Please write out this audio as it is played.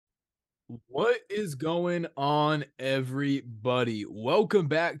What is going on, everybody? Welcome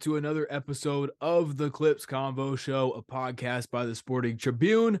back to another episode of the Clips Convo Show, a podcast by the Sporting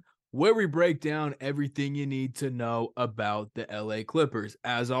Tribune, where we break down everything you need to know about the LA Clippers.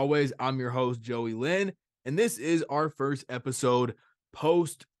 As always, I'm your host, Joey Linn, and this is our first episode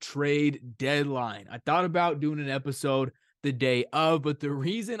post trade deadline. I thought about doing an episode the day of, but the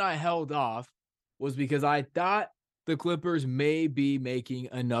reason I held off was because I thought the Clippers may be making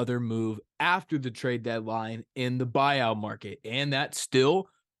another move after the trade deadline in the buyout market, and that still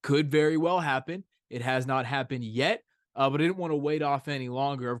could very well happen. It has not happened yet, but I didn't want to wait off any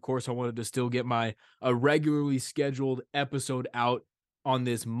longer. Of course, I wanted to still get my regularly scheduled episode out on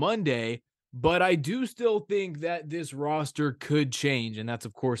this Monday, but I do still think that this roster could change, and that's,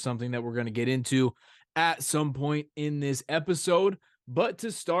 of course, something that we're going to get into at some point in this episode. But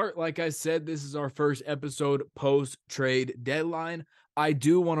to start, like I said, this is our first episode post trade deadline. I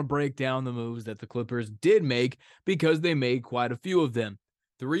do want to break down the moves that the Clippers did make because they made quite a few of them.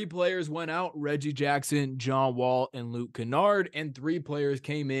 Three players went out: Reggie Jackson, John Wall, and Luke Kennard, and three players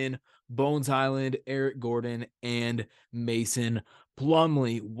came in: Bones Highland, Eric Gordon, and Mason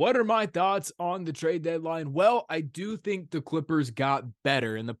Plumlee. What are my thoughts on the trade deadline? Well, I do think the Clippers got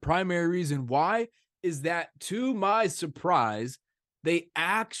better, and the primary reason why is that, to my surprise, they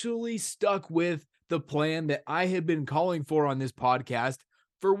actually stuck with the plan that I had been calling for on this podcast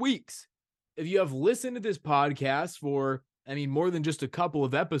for weeks. If you have listened to this podcast for, more than just a couple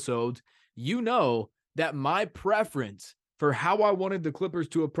of episodes, you know that my preference for how I wanted the Clippers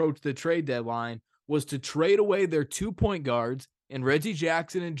to approach the trade deadline was to trade away their 2 point guards and Reggie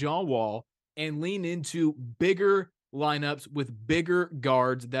Jackson and John Wall and lean into bigger lineups with bigger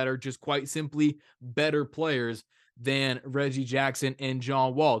guards that are just quite simply better players than Reggie Jackson and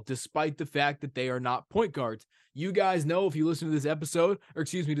John Wall, despite the fact that they are not point guards. You guys know, if you listen to this episode, or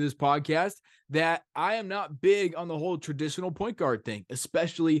excuse me, to this podcast, that I am not big on the whole traditional point guard thing,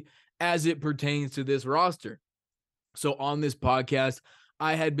 especially as it pertains to this roster. So on this podcast,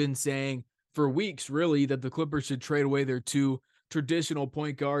 I had been saying for weeks, really, that the Clippers should trade away their two traditional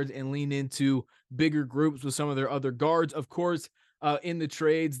point guards and lean into bigger groups with some of their other guards. Of course, in the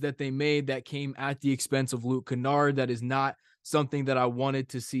trades that they made, that came at the expense of Luke Kennard. That is not something that I wanted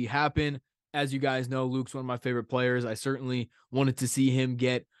to see happen. As you guys know, Luke's one of my favorite players. I certainly wanted to see him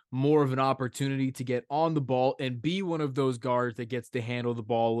get more of an opportunity to get on the ball and be one of those guards that gets to handle the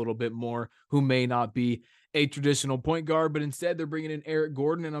ball a little bit more, who may not be a traditional point guard, but instead they're bringing in Eric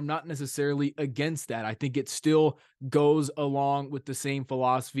Gordon, and I'm not necessarily against that. I think it still goes along with the same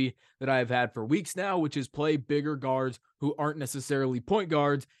philosophy that I have had for weeks now, which is play bigger guards who aren't necessarily point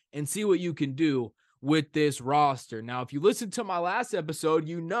guards and see what you can do with this roster. Now, if you listened to my last episode,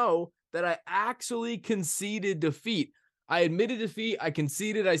 you know that I actually conceded defeat. I admitted defeat. I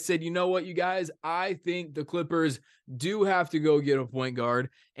conceded. I said, you know what, you guys, I think the Clippers do have to go get a point guard.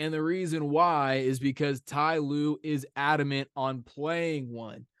 And the reason why is because Ty Lue is adamant on playing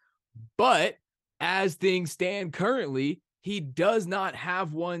one. But as things stand currently, he does not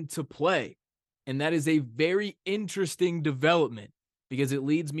have one to play. And that is a very interesting development because it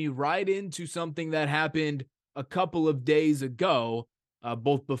leads me right into something that happened a couple of days ago,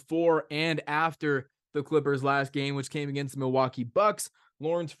 both before and after the Clippers' last game, which came against the Milwaukee Bucks.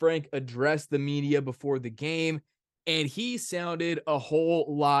 Lawrence Frank addressed the media before the game, and he sounded a whole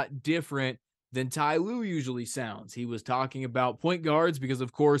lot different than Ty Lue usually sounds. He was talking about point guards because,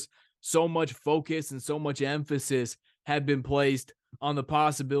 of course, so much focus and so much emphasis had been placed on the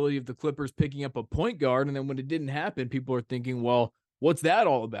possibility of the Clippers picking up a point guard. And then when it didn't happen, people are thinking, well, what's that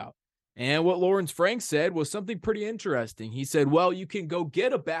all about? And what Lawrence Frank said was something pretty interesting. He said, well, you can go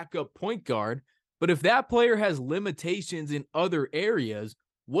get a backup point guard, but if that player has limitations in other areas,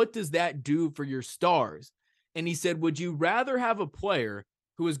 what does that do for your stars? And he said, would you rather have a player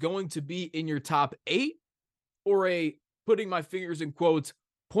who is going to be in your top 8 or a, putting my fingers in quotes,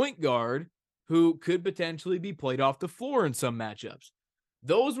 point guard who could potentially be played off the floor in some matchups?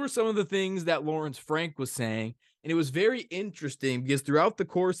 Those were some of the things that Lawrence Frank was saying. And it was very interesting because throughout the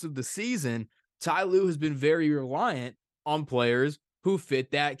course of the season, Ty Lue has been very reliant on players who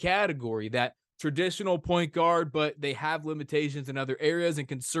fit that category, that traditional point guard, but they have limitations in other areas and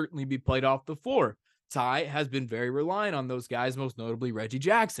can certainly be played off the floor. Ty has been very reliant on those guys, most notably Reggie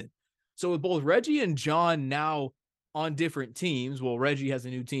Jackson. So with both Reggie and John now on different teams, well, Reggie has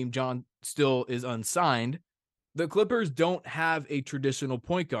a new team, John still is unsigned, the Clippers don't have a traditional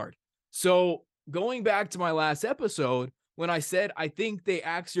point guard. So going back to my last episode, when I said I think they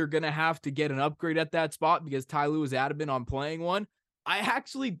actually are going to have to get an upgrade at that spot because Ty Lue is adamant on playing one, I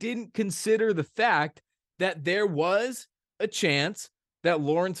actually didn't consider the fact that there was a chance that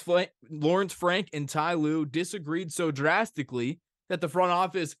Lawrence Frank and Ty Lue disagreed so drastically that the front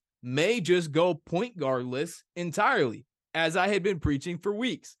office may just go point guardless entirely, as I had been preaching for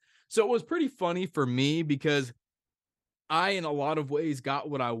weeks. So it was pretty funny for me because I, in a lot of ways, got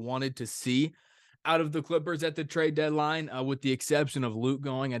what I wanted to see out of the Clippers at the trade deadline, with the exception of Luke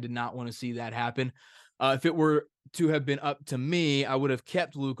going. I did not want to see that happen. If it were to have been up to me, I would have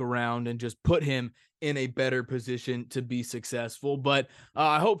kept Luke around and just put him in a better position to be successful. But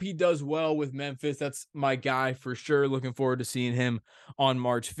I hope he does well with Memphis. That's my guy for sure. Looking forward to seeing him on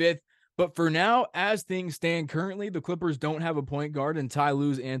March 5th. But for now, as things stand currently, the Clippers don't have a point guard, and Ty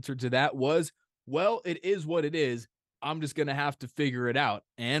Lue's answer to that was, well, it is what it is. I'm just going to have to figure it out.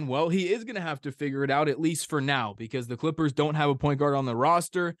 And, well, he is going to have to figure it out, at least for now, because the Clippers don't have a point guard on the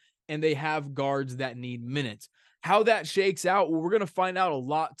roster, and they have guards that need minutes. How that shakes out, well, we're going to find out a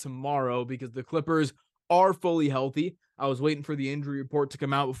lot tomorrow because the Clippers are fully healthy. I was waiting for the injury report to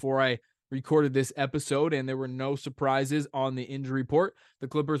come out before I recorded this episode, and there were no surprises on the injury report. The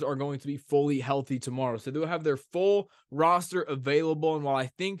Clippers are going to be fully healthy tomorrow. So they'll have their full roster available, and while I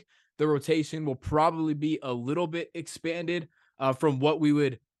think the rotation will probably be a little bit expanded from what we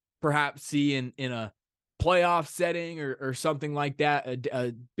would perhaps see in a playoff setting or something like that,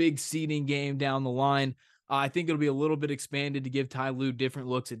 a big seeding game down the line. I think it'll be a little bit expanded to give Ty Lue different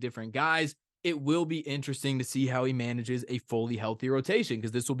looks at different guys. It will be interesting to see how he manages a fully healthy rotation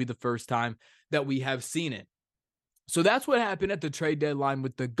because this will be the first time that we have seen it. So that's what happened at the trade deadline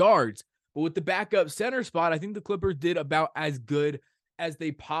with the guards. But with the backup center spot, I think the Clippers did about as good as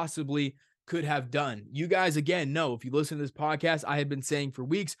they possibly could have done. You guys, again, know if you listen to this podcast, I have been saying for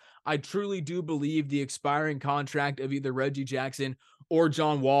weeks, I truly do believe the expiring contract of either Reggie Jackson or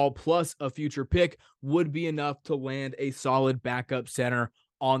John Wall plus a future pick would be enough to land a solid backup center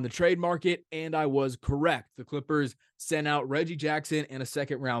on the trade market, and I was correct. The Clippers sent out Reggie Jackson and a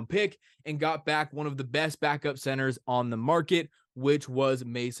second-round pick and got back one of the best backup centers on the market, which was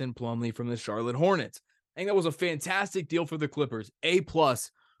Mason Plumlee from the Charlotte Hornets. I think that was a fantastic deal for the Clippers. A+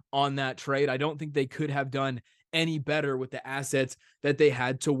 on that trade. I don't think they could have done any better with the assets that they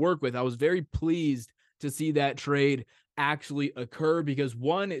had to work with. I was very pleased to see that trade actually occur because,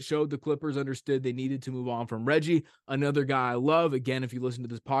 one, it showed the Clippers understood they needed to move on from Reggie, another guy I love. Again, if you listen to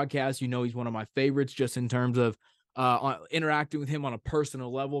this podcast, you know he's one of my favorites just in terms of interacting with him on a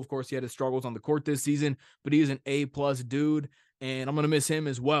personal level. Of course, he had his struggles on the court this season, but he's an A+ dude, and I'm going to miss him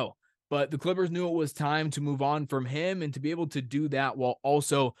as well. But the Clippers knew it was time to move on from him, and to be able to do that while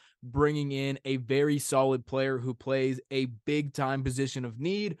also bringing in a very solid player who plays a big-time position of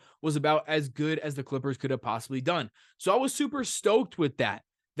need was about as good as the Clippers could have possibly done. So I was super stoked with that.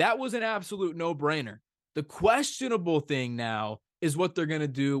 That was an absolute no-brainer. The questionable thing now is what they're going to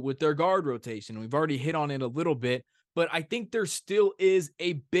do with their guard rotation. We've already hit on it a little bit, but I think there still is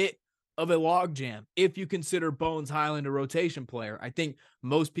a bit of a logjam if you consider Bones Hyland a rotation player. I think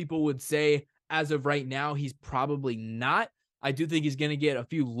most people would say as of right now, he's probably not. I do think he's going to get a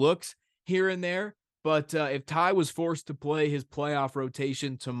few looks here and there, but if Ty was forced to play his playoff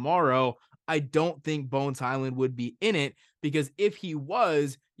rotation tomorrow, I don't think Bones Hyland would be in it because if he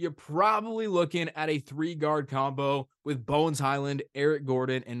was, you're probably looking at a 3-guard combo with Bones Hyland, Eric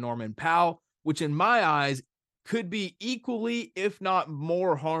Gordon, and Norman Powell, which in my eyes could be equally, if not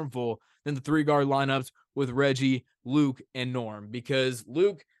more harmful than the 3-guard lineups with Reggie, Luke, and Norm. Because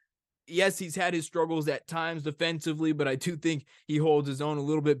Luke, yes, he's had his struggles at times defensively, but I do think he holds his own a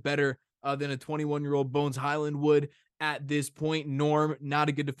little bit better than a 21-year-old Bones Hyland would at this point. Norm, not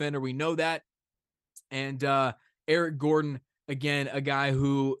a good defender. We know that. And Eric Gordon, again, a guy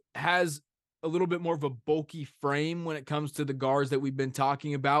who has a little bit more of a bulky frame when it comes to the guards that we've been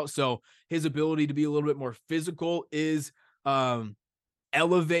talking about. So his ability to be a little bit more physical is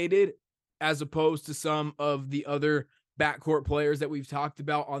elevated as opposed to some of the other backcourt players that we've talked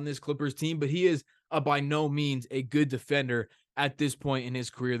about on this Clippers team. But he is by no means a good defender at this point in his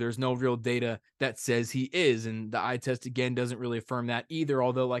career. There's no real data that says he is. And the eye test, again, doesn't really affirm that either.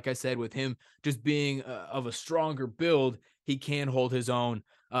 Although, like I said, with him just being of a stronger build, he can hold his own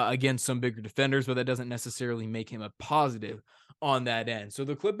against some bigger defenders, but that doesn't necessarily make him a positive on that end. So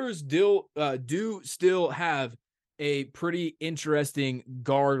the Clippers do still have a pretty interesting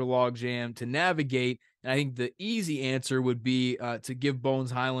guard logjam to navigate. And I think the easy answer would be to give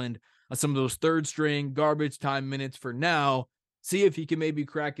Bones Hyland some of those third string garbage time minutes for now, see if he can maybe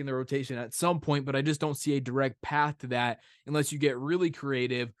crack in the rotation at some point, but I just don't see a direct path to that unless you get really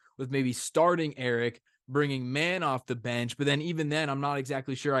creative with maybe starting Eric, bringing Man off the bench. But then even then, I'm not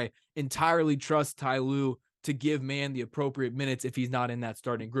exactly sure I entirely trust Ty Lue to give Man the appropriate minutes if he's not in that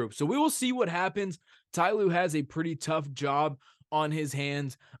starting group. So we will see what happens. Ty Lue has a pretty tough job on his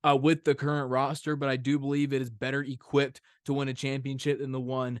hands with the current roster, but I do believe it is better equipped to win a championship than the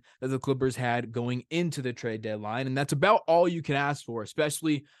one that the Clippers had going into the trade deadline. And that's about all you can ask for,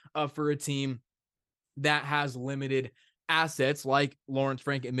 especially for a team that has limited assets like Lawrence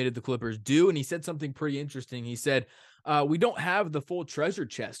Frank admitted the Clippers do. And he said something pretty interesting. He said, we don't have the full treasure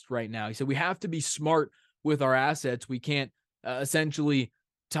chest right now. He said, we have to be smart with our assets. We can't essentially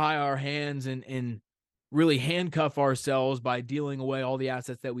tie our hands and really handcuff ourselves by dealing away all the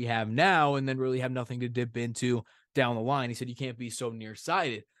assets that we have now and then really have nothing to dip into down the line. He said, you can't be so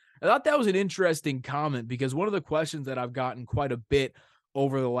nearsighted. I thought that was an interesting comment because one of the questions that I've gotten quite a bit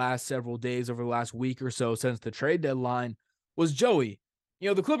over the last several days, over the last week or so since the trade deadline was Joey.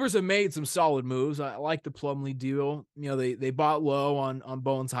 The Clippers have made some solid moves. I like the Plumlee deal. They bought low on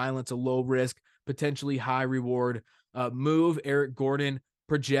Bones Highland. It's a low risk, potentially high reward move. Eric Gordon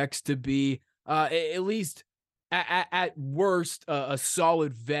projects to be at least at worst a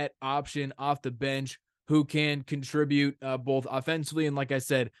solid vet option off the bench who can contribute both offensively and, like I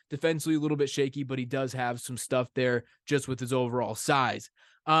said, defensively a little bit shaky, but he does have some stuff there just with his overall size.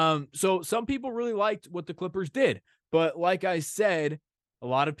 So some people really liked what the Clippers did, but like I said, a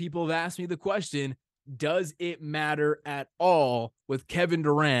lot of people have asked me the question, does it matter at all with Kevin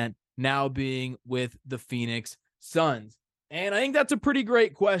Durant now being with the Phoenix Suns? And I think that's a pretty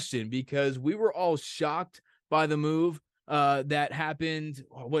great question because we were all shocked by the move that happened.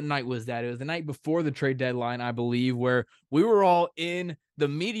 What night was that? It was the night before the trade deadline, I believe, where we were all in the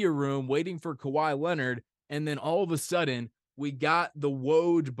media room waiting for Kawhi Leonard. And then all of a sudden, we got the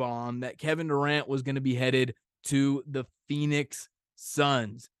Woj bomb that Kevin Durant was going to be headed to the Phoenix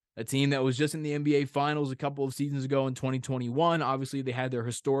Suns, a team that was just in the NBA Finals a couple of seasons ago in 2021. Obviously, they had their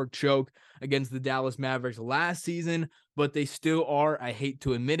historic choke against the Dallas Mavericks last season, but they still are, I hate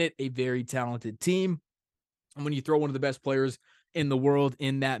to admit it, a very talented team. And when you throw one of the best players in the world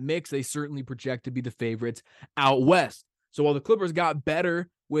in that mix, they certainly project to be the favorites out west. So while the Clippers got better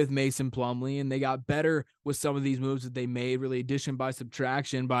with Mason Plumlee and they got better with some of these moves that they made, really addition by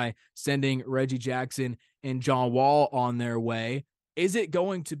subtraction by sending Reggie Jackson and John Wall on their way, is it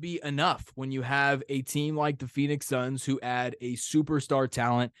going to be enough when you have a team like the Phoenix Suns who add a superstar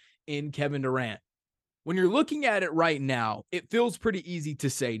talent in Kevin Durant? When you're looking at it right now, it feels pretty easy to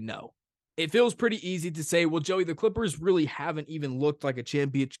say no. It feels pretty easy to say, well, Joey, the Clippers really haven't even looked like a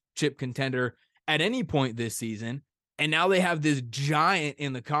championship contender at any point this season. And now they have this giant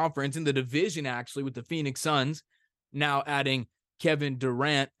in the conference, in the division, actually, with the Phoenix Suns, now adding Kevin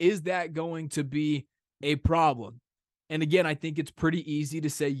Durant. Is that going to be a problem? And again, I think it's pretty easy to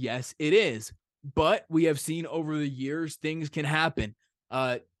say, yes, it is. But we have seen over the years, things can happen.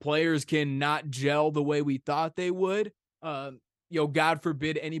 Players can not gel the way we thought they would. God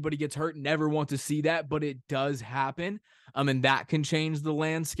forbid anybody gets hurt. Never want to see that, but it does happen. And that can change the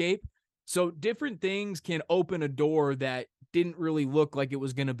landscape. So different things can open a door that didn't really look like it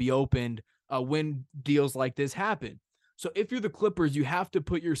was going to be opened when deals like this happen. So if you're the Clippers, you have to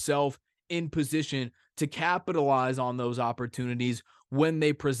put yourself in position to capitalize on those opportunities when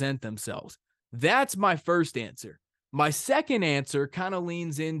they present themselves. That's my first answer. My second answer kind of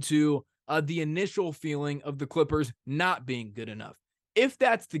leans into the initial feeling of the Clippers not being good enough. If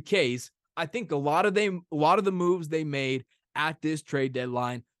that's the case, I think a lot of the moves they made at this trade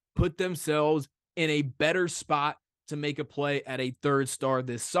deadline put themselves in a better spot to make a play at a third star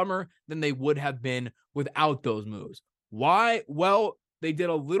this summer than they would have been without those moves. Why? Well, they did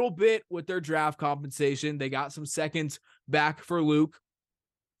a little bit with their draft compensation. They got some seconds back for Luke,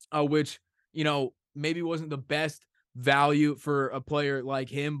 which, maybe wasn't the best value for a player like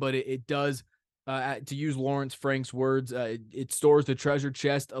him, but it does, to use Lawrence Frank's words, it stores the treasure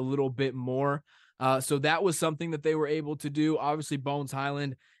chest a little bit more. So that was something that they were able to do. Obviously, Bones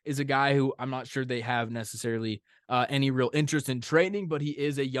Highland is a guy who I'm not sure they have necessarily any real interest in trading, but he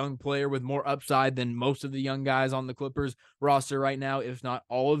is a young player with more upside than most of the young guys on the Clippers roster right now, if not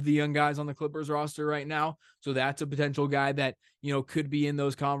all of the young guys on the Clippers roster right now. So that's a potential guy that, could be in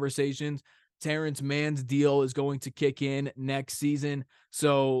those conversations. Terrence Mann's deal is going to kick in next season.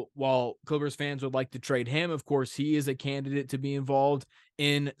 So while Clippers fans would like to trade him, of course, he is a candidate to be involved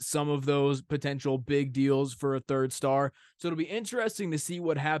in some of those potential big deals for a third star. So it'll be interesting to see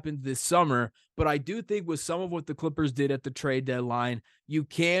what happens this summer. But I do think with some of what the Clippers did at the trade deadline, you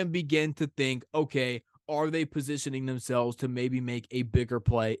can begin to think, okay, are they positioning themselves to maybe make a bigger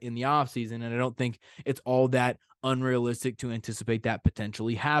play in the offseason? And I don't think it's all that unrealistic to anticipate that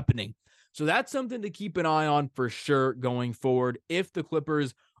potentially happening. So that's something to keep an eye on for sure going forward. If the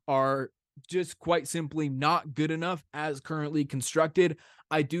Clippers are just quite simply not good enough as currently constructed,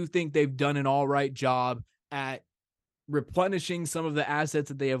 I do think they've done an all right job at replenishing some of the assets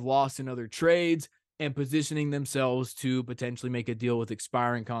that they have lost in other trades and positioning themselves to potentially make a deal with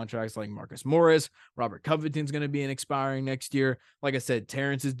expiring contracts like Marcus Morris. Robert Covington's going to be an expiring next year. Like I said,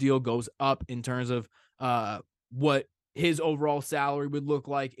 Terrence's deal goes up in terms of what his overall salary would look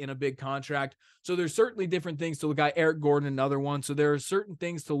like in a big contract. So there's certainly different things to look at. Eric Gordon, another one. So there are certain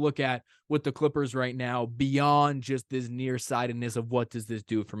things to look at with the Clippers right now beyond just this nearsightedness of what does this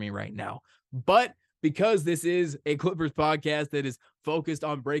do for me right now. But because this is a Clippers podcast that is focused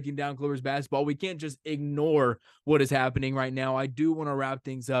on breaking down Clippers basketball, we can't just ignore what is happening right now. I do want to wrap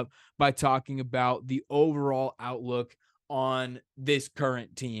things up by talking about the overall outlook on this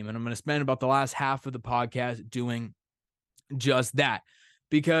current team. And I'm going to spend about the last half of the podcast doing just that,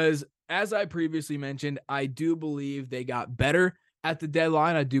 because as I previously mentioned, I do believe they got better at the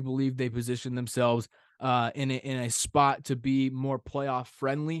deadline. I do believe they positioned themselves in a spot to be more playoff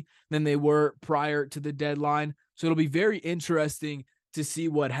friendly than they were prior to the deadline. So it'll be very interesting to see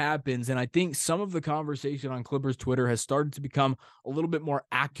what happens. And I think some of the conversation on Clippers Twitter has started to become a little bit more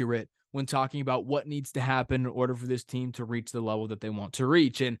accurate when talking about what needs to happen in order for this team to reach the level that they want to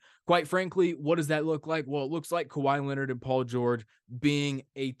reach. And quite frankly, what does that look like? Well, it looks like Kawhi Leonard and Paul George being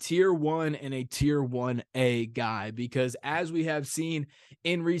a tier 1 and a tier 1A guy, because as we have seen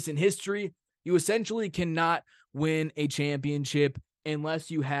in recent history, you essentially cannot win a championship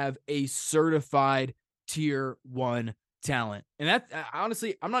unless you have a certified tier 1 talent. And that,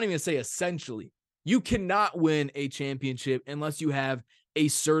 honestly, I'm not even going to say essentially. You cannot win a championship unless you have a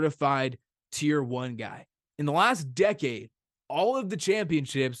certified tier 1 guy. In the last decade, all of the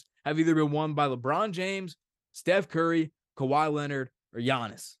championships have either been won by LeBron James, Steph Curry, Kawhi Leonard, or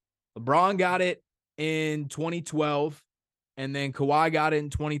Giannis. LeBron got it in 2012, and then Kawhi got it in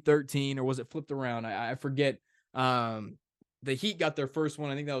 2013, or was it flipped around? I forget. The Heat got their first one.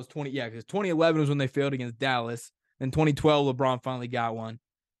 I think that was because 2011 was when they failed against Dallas. Then 2012, LeBron finally got one.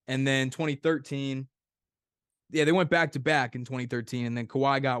 And then 2013, they went back to back in 2013, and then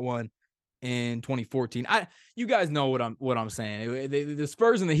Kawhi got one in 2014. You guys know what I'm saying. The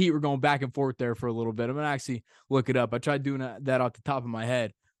Spurs and the Heat were going back and forth there for a little bit. I'm gonna actually look it up. I tried doing that off the top of my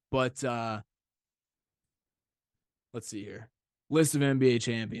head, but let's see here. List of NBA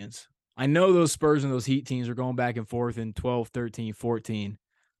champions. I know those Spurs and those Heat teams were going back and forth in 12, 13, 14.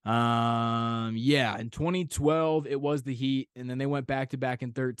 In 2012 it was the Heat, and then they went back to back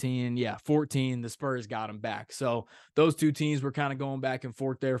in 13. 14 the Spurs got them back. So those two teams were kind of going back and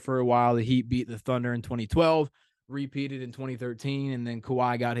forth there for a while. The Heat beat the Thunder in 2012, repeated in 2013, and then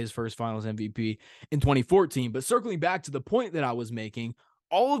Kawhi got his first Finals MVP in 2014. But circling back to the point that I was making,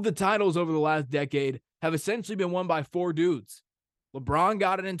 all of the titles over the last decade have essentially been won by 4 dudes. LeBron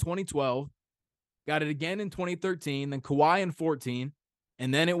got it in 2012, got it again in 2013, then Kawhi in 14.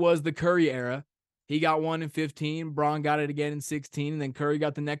 And then it was the Curry era. He got one in 15. Bron got it again in 16. And then Curry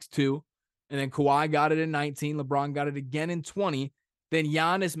got the next 2. And then Kawhi got it in 19. LeBron got it again in 20. Then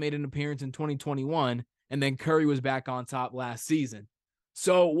Giannis made an appearance in 2021. And then Curry was back on top last season.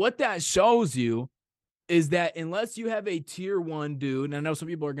 So what that shows you is that unless you have a tier 1 dude, and I know some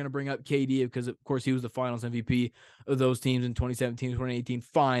people are going to bring up KD because, of course, he was the Finals MVP of those teams in 2017, 2018.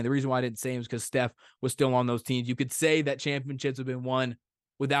 Fine. The reason why I didn't say him is because Steph was still on those teams. You could say that championships have been won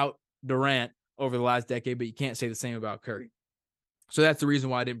without Durant over the last decade, but you can't say the same about Curry. So that's the reason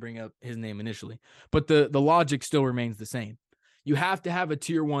why I didn't bring up his name initially. But the logic still remains the same. You have to have a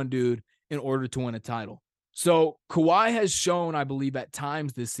tier 1 dude in order to win a title. So Kawhi has shown, I believe, at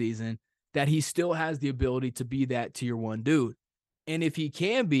times this season that he still has the ability to be that tier 1 dude. And if he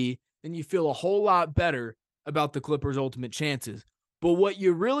can be, then you feel a whole lot better about the Clippers' ultimate chances. But what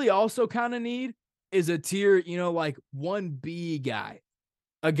you really also kind of need is a tier, like 1B guy.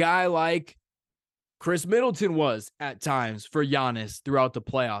 A guy like Chris Middleton was at times for Giannis throughout the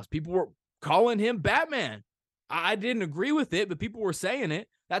playoffs. People were calling him Batman. I didn't agree with it, but people were saying it.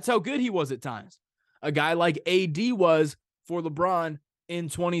 That's how good he was at times. A guy like AD was for LeBron in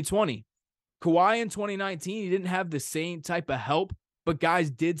 2020. Kawhi in 2019, he didn't have the same type of help, but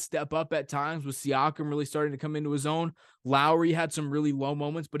guys did step up at times with Siakam really starting to come into his own. Lowry had some really low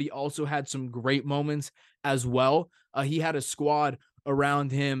moments, but he also had some great moments as well. He had a squad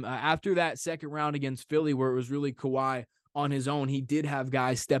around him. After that second round against Philly, where it was really Kawhi on his own, he did have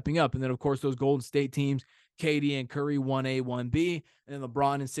guys stepping up. And then, of course, those Golden State teams, KD and Curry 1A, 1B, and then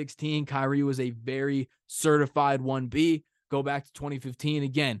LeBron in 16. Kyrie was a very certified 1B. Go back to 2015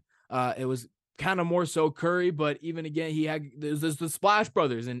 again. It was kind of more so Curry, but even again, there's the Splash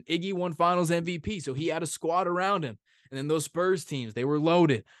Brothers, and Iggy won Finals MVP, so he had a squad around him. And then those Spurs teams, they were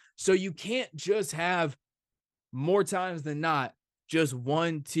loaded. So you can't just have, more times than not, just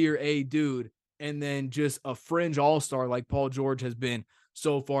one tier A dude and then just a fringe all-star like Paul George has been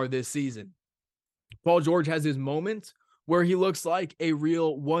so far this season. Paul George has his moments where he looks like a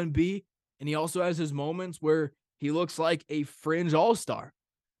real 1B, and he also has his moments where he looks like a fringe all-star.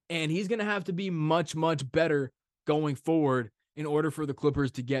 And he's going to have to be much, much better going forward in order for the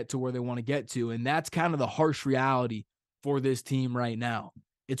Clippers to get to where they want to get to. And that's kind of the harsh reality for this team right now.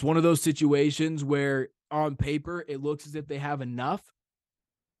 It's one of those situations where on paper, it looks as if they have enough,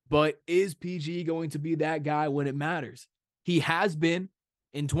 but is PG going to be that guy when it matters? He has been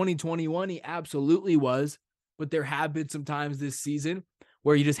in 2021. He absolutely was, but there have been some times this season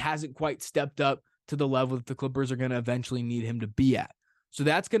where he just hasn't quite stepped up to the level that the Clippers are going to eventually need him to be at. So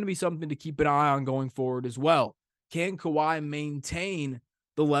that's going to be something to keep an eye on going forward as well. Can Kawhi maintain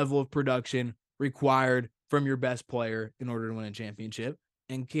the level of production required from your best player in order to win a championship?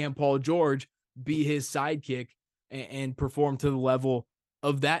 And can Paul George be his sidekick and perform to the level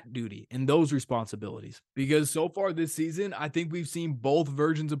of that duty and those responsibilities? Because so far this season, I think we've seen both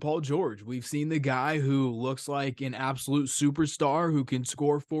versions of Paul George. We've seen the guy who looks like an absolute superstar, who can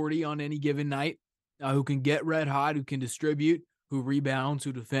score 40 on any given night, who can get red hot, who can distribute, who rebounds,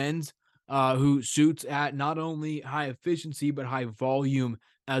 who defends, who shoots at not only high efficiency, but high volume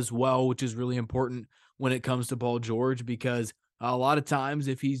as well, which is really important when it comes to Paul George, because a lot of times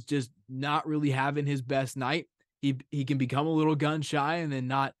if he's just not really having his best night, he can become a little gun shy and then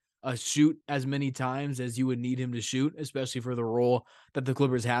not shoot as many times as you would need him to shoot, especially for the role that the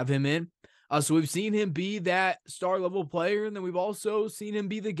Clippers have him in. So we've seen him be that star level player, and then we've also seen him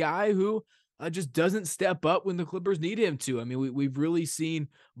be the guy who just doesn't step up when the Clippers need him to. I mean, we've really seen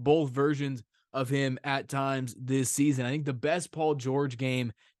both versions of him at times this season. I think the best Paul George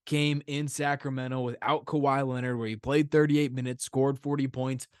game came in Sacramento without Kawhi Leonard, where he played 38 minutes, scored 40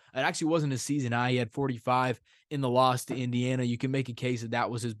 points. It actually wasn't a season high. He had 45 in the loss to Indiana. You can make a case that that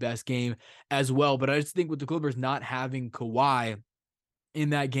was his best game as well. But I just think with the Clippers not having Kawhi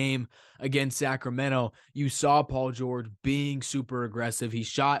in that game against Sacramento, you saw Paul George being super aggressive. He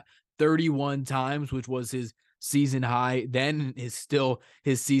shot 31 times, which was his season high, then is still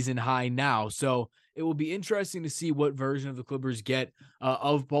his season high now. So it will be interesting to see what version of the Clippers get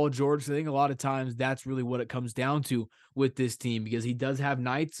of Paul George. I think a lot of times that's really what it comes down to with this team, because he does have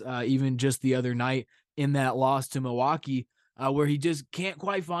nights, even just the other night in that loss to Milwaukee, where he just can't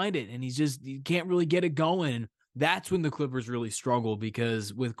quite find it, and he can't really get it going. That's when the Clippers really struggle,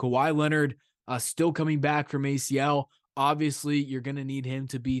 because with Kawhi Leonard still coming back from ACL, obviously you're going to need him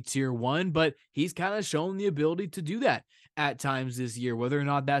to be tier 1, but he's kind of shown the ability to do that at times this year. Whether or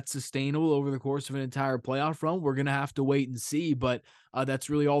not that's sustainable over the course of an entire playoff run, we're going to have to wait and see. But that's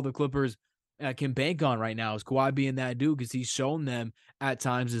really all the Clippers can bank on right now, is Kawhi being that dude, because he's shown them at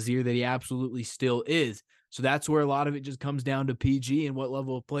times this year that he absolutely still is. So that's where a lot of it just comes down to PG and what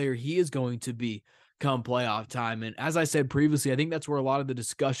level of player he is going to be come playoff time. And as I said previously, I think that's where a lot of the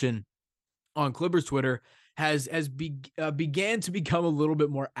discussion on Clippers Twitter began to become a little bit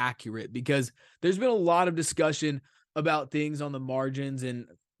more accurate, because there's been a lot of discussion about things on the margins, and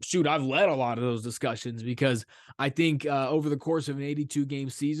shoot, I've led a lot of those discussions, because I think over the course of an 82 game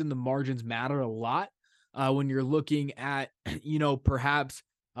season, the margins matter a lot when you're looking at, perhaps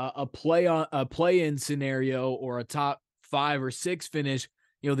a play-in scenario or a top 5 or 6 finish.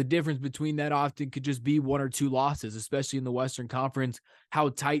 The difference between that often could just be 1 or 2 losses, especially in the Western Conference, how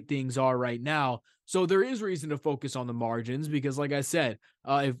tight things are right now. So there is reason to focus on the margins, because like I said,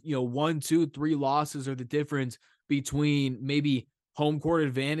 if 1, 2, 3 losses are the difference between maybe home court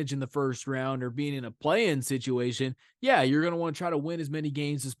advantage in the first round or being in a play-in situation, yeah, you're going to want to try to win as many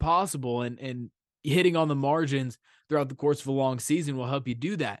games as possible, and hitting on the margins throughout the course of a long season will help you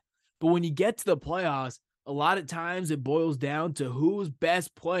do that. But when you get to the playoffs, a lot of times it boils down to whose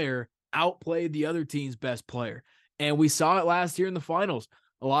best player outplayed the other team's best player. And we saw it last year in the finals.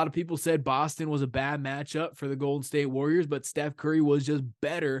 A lot of people said Boston was a bad matchup for the Golden State Warriors, but Steph Curry was just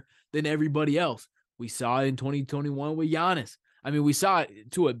better than everybody else. We saw it in 2021 with Giannis. I mean, we saw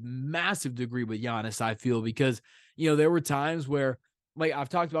it to a massive degree with Giannis, I feel, because, there were times where, like I've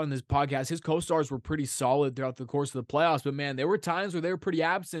talked about in this podcast, his co-stars were pretty solid throughout the course of the playoffs, but man, there were times where they were pretty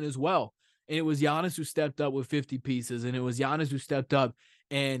absent as well. And it was Giannis who stepped up with 50 pieces, and it was Giannis who stepped up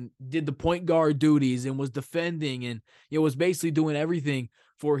and did the point guard duties and was defending and was basically doing everything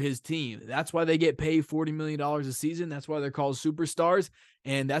for his team. That's why they get paid $40 million a season. That's why they're called superstars.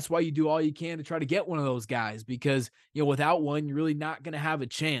 And that's why you do all you can to try to get one of those guys, because, without one, you're really not going to have a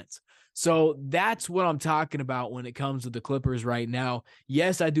chance. So that's what I'm talking about when it comes to the Clippers right now.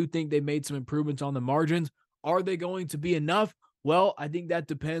 Yes, I do think they made some improvements on the margins. Are they going to be enough? Well, I think that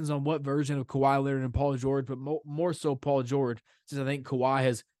depends on what version of Kawhi Leonard and Paul George, but more so Paul George, since I think Kawhi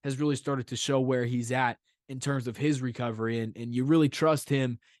has really started to show where he's at in terms of his recovery, and you really trust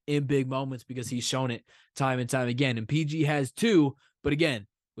him in big moments because he's shown it time and time again. And PG has too, but again,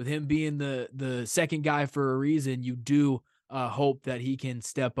 with him being the second guy for a reason, you do hope that he can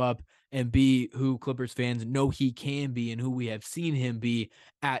step up and be who Clippers fans know he can be and who we have seen him be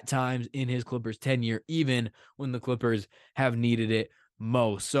at times in his Clippers tenure, even when the Clippers have needed it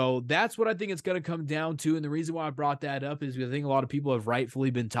most. So that's what I think it's going to come down to. And the reason why I brought that up is because I think a lot of people have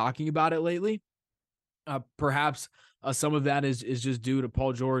rightfully been talking about it lately. Perhaps some of that is just due to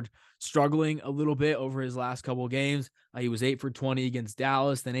Paul George struggling a little bit over his last couple of games. He was 8 for 20 against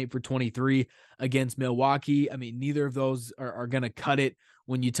Dallas, then 8 for 23 against Milwaukee. I mean, neither of those are going to cut it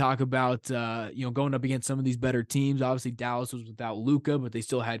when you talk about going up against some of these better teams. Obviously, Dallas was without Luka, but they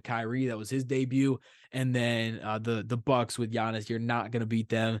still had Kyrie. That was his debut. And then the Bucks with Giannis, you're not going to beat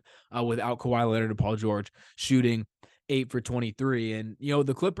them without Kawhi Leonard and Paul George shooting 8 for 23. And,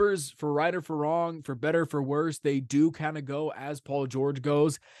 the Clippers, for right or for wrong, for better, for worse, they do kind of go as Paul George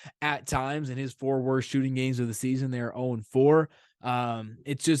goes at times. In his 4 worst shooting games of the season, they're 0-4.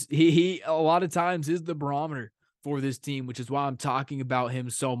 It's just, he a lot of times is the barometer for this team, which is why I'm talking about him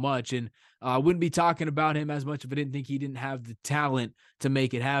so much. And I wouldn't be talking about him as much if I didn't think he didn't have the talent to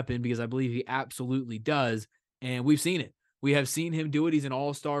make it happen, because I believe he absolutely does. And we've seen it. We have seen him do it. He's an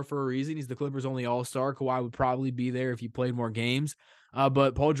all-star for a reason. He's the Clippers' only all-star. Kawhi would probably be there if he played more games.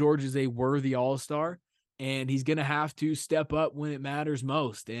 But Paul George is a worthy all-star, and he's going to have to step up when it matters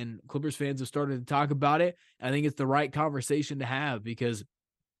most. And Clippers fans have started to talk about it. I think it's the right conversation to have, because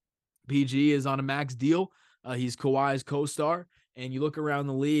PG is on a max deal. He's Kawhi's co-star. And you look around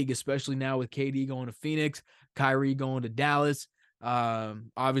the league, especially now with KD going to Phoenix, Kyrie going to Dallas.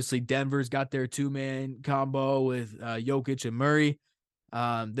 Obviously Denver's got their 2-man combo with Jokic and Murray.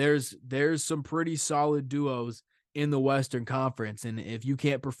 There's some pretty solid duos in the Western Conference, and if you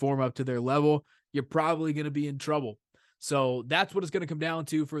can't perform up to their level, you're probably going to be in trouble. So that's what it's going to come down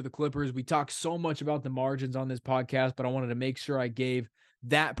to for the Clippers. We talk so much about the margins on this podcast, but I wanted to make sure I gave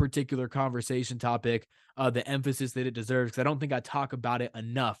that particular conversation topic the emphasis that it deserves, because I don't think I talk about it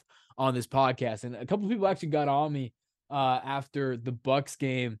enough on this podcast. And a couple of people actually got on me after the Bucks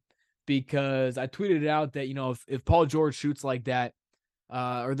game, because I tweeted out that, if Paul George shoots like that,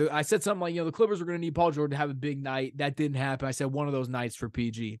 I said something like, the Clippers were going to need Paul George to have a big night. That didn't happen. I said one of those nights for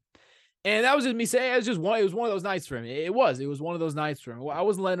PG. And that was just me saying it was one of those nights for him. It was one of those nights for him. I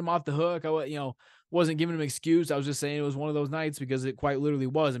wasn't letting him off the hook. I wasn't giving him an excuse. I was just saying it was one of those nights, because it quite literally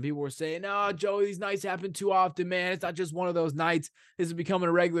was. And people were saying, "No, Joey, these nights happen too often, man. It's not just one of those nights. This is becoming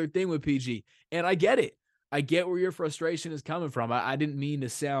a regular thing with PG." And I get it. I get where your frustration is coming from. I didn't mean to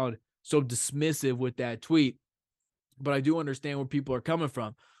sound so dismissive with that tweet, but I do understand where people are coming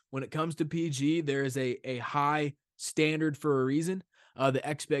from. When it comes to PG, there is a high standard for a reason. The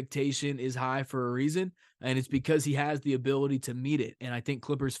expectation is high for a reason, and it's because he has the ability to meet it. And I think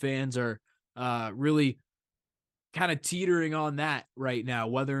Clippers fans are really kind of teetering on that right now,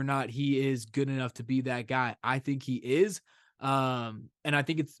 whether or not he is good enough to be that guy. I think he is. And I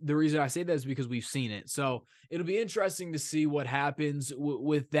think it's the reason I say that is because we've seen it. So it'll be interesting to see what happens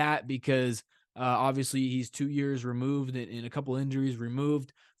with that, because obviously he's 2 years removed and a couple injuries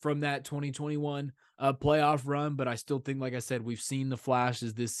removed from that 2021 playoff run. But I still think, like I said, we've seen the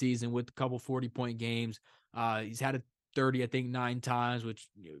flashes this season with a couple 40-point games. He's had a 30, I think 9 times, which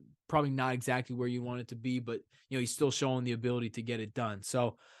probably not exactly where you want it to be, but he's still showing the ability to get it done.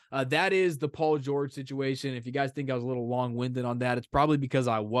 So that is the Paul George situation. If you guys think I was a little long-winded on that, it's probably because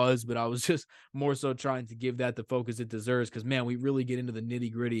I was, but I was just more so trying to give that the focus it deserves, because man, we really get into the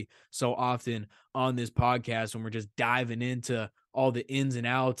nitty-gritty so often on this podcast when we're just diving into all the ins and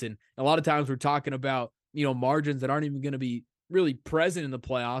outs, and a lot of times we're talking about margins that aren't even going to be really present in the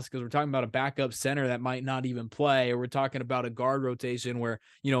playoffs, because we're talking about a backup center that might not even play, or we're talking about a guard rotation where,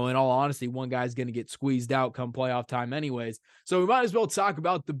 in all honesty, one guy's going to get squeezed out come playoff time anyways. So we might as well talk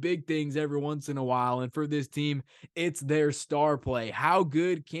about the big things every once in a while. And for this team, it's their star play. How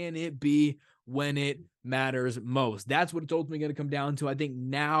good can it be when it matters most? That's what it's ultimately going to come down to. I think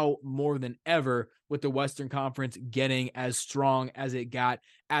now more than ever, with the Western Conference getting as strong as it got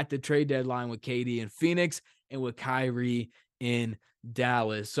at the trade deadline with KD in Phoenix and with Kyrie in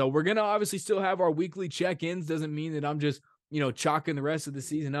Dallas. So we're going to obviously still have our weekly check-ins. Doesn't mean that I'm just, chalking the rest of the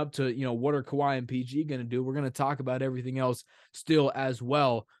season up to, what are Kawhi and PG going to do? We're going to talk about everything else still as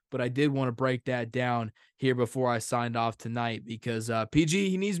well. But I did want to break that down here before I signed off tonight, because PG,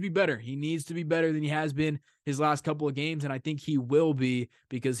 he needs to be better. He needs to be better than he has been his last couple of games. And I think he will be,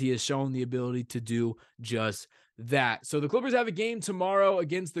 because he has shown the ability to do just that. So the Clippers have a game tomorrow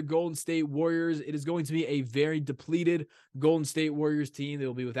against the Golden State Warriors. It is going to be a very depleted Golden State Warriors team. They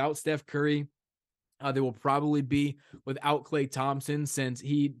will be without Steph Curry. They will probably be without Klay Thompson since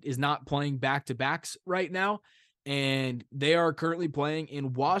he is not playing back-to-backs right now. And they are currently playing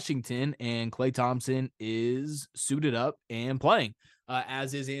in Washington, and Klay Thompson is suited up and playing,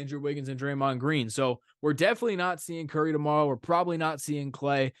 as is Andrew Wiggins and Draymond Green. So we're definitely not seeing Curry tomorrow. We're probably not seeing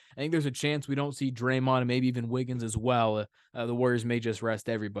Klay. I think there's a chance we don't see Draymond and maybe even Wiggins as well. The Warriors may just rest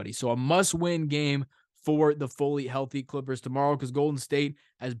everybody. So a must-win game for the fully healthy Clippers tomorrow, because Golden State,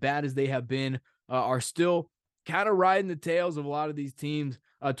 as bad as they have been, are still kind of riding the tails of a lot of these teams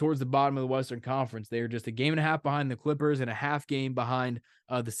towards the bottom of the Western Conference. They are just a game and a half behind the Clippers and a half game behind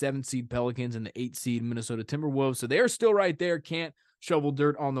the 7th seed Pelicans and the 8th seed Minnesota Timberwolves. So they are still right there. Can't shovel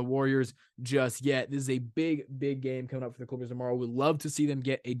dirt on the Warriors just yet. This is a big, big game coming up for the Clippers tomorrow. We'd love to see them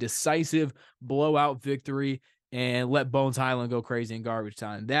get a decisive blowout victory and let Bones Highland go crazy in garbage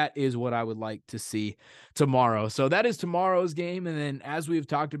time. That is what I would like to see tomorrow. So that is tomorrow's game. And then, as we've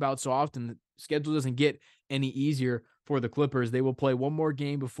talked about so often, the schedule doesn't get any easier for the Clippers. They will play one more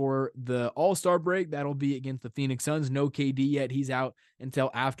game before the All-Star break. That'll be against the Phoenix Suns. No KD yet. He's out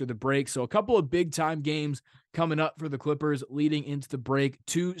until after the break. So a couple of big-time games coming up for the Clippers leading into the break.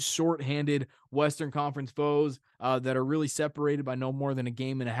 Two short-handed Western Conference foes that are really separated by no more than a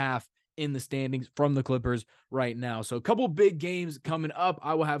game and a half in the standings from the Clippers right now. So a couple big games coming up.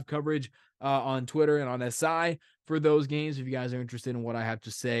 I will have coverage on Twitter and on SI for those games if you guys are interested in what I have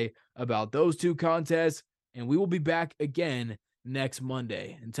to say about those two contests. And we will be back again next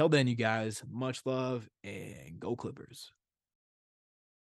Monday. Until then, you guys, much love and go Clippers.